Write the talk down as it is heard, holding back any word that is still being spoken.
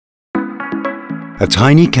A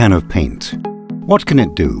tiny can of paint. What can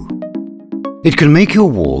it do? It can make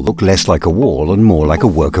your wall look less like a wall and more like a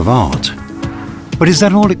work of art. But is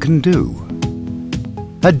that all it can do?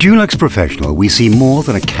 At Dulux Professional, we see more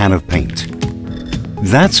than a can of paint.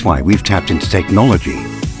 That's why we've tapped into technology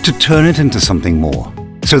to turn it into something more,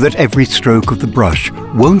 so that every stroke of the brush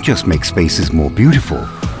won't just make spaces more beautiful,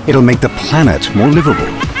 it'll make the planet more livable.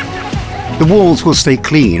 The walls will stay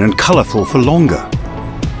clean and colourful for longer.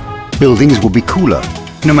 Buildings will be cooler,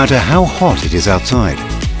 no matter how hot it is outside.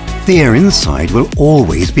 The air inside will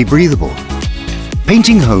always be breathable.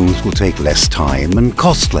 Painting homes will take less time and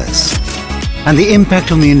cost less. And the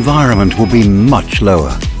impact on the environment will be much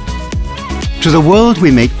lower. To the world we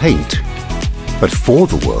make paint, but for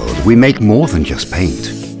the world we make more than just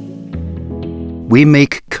paint. We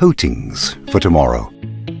make coatings for tomorrow.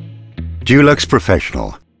 Dulux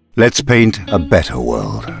Professional. Let's paint a better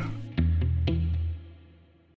world.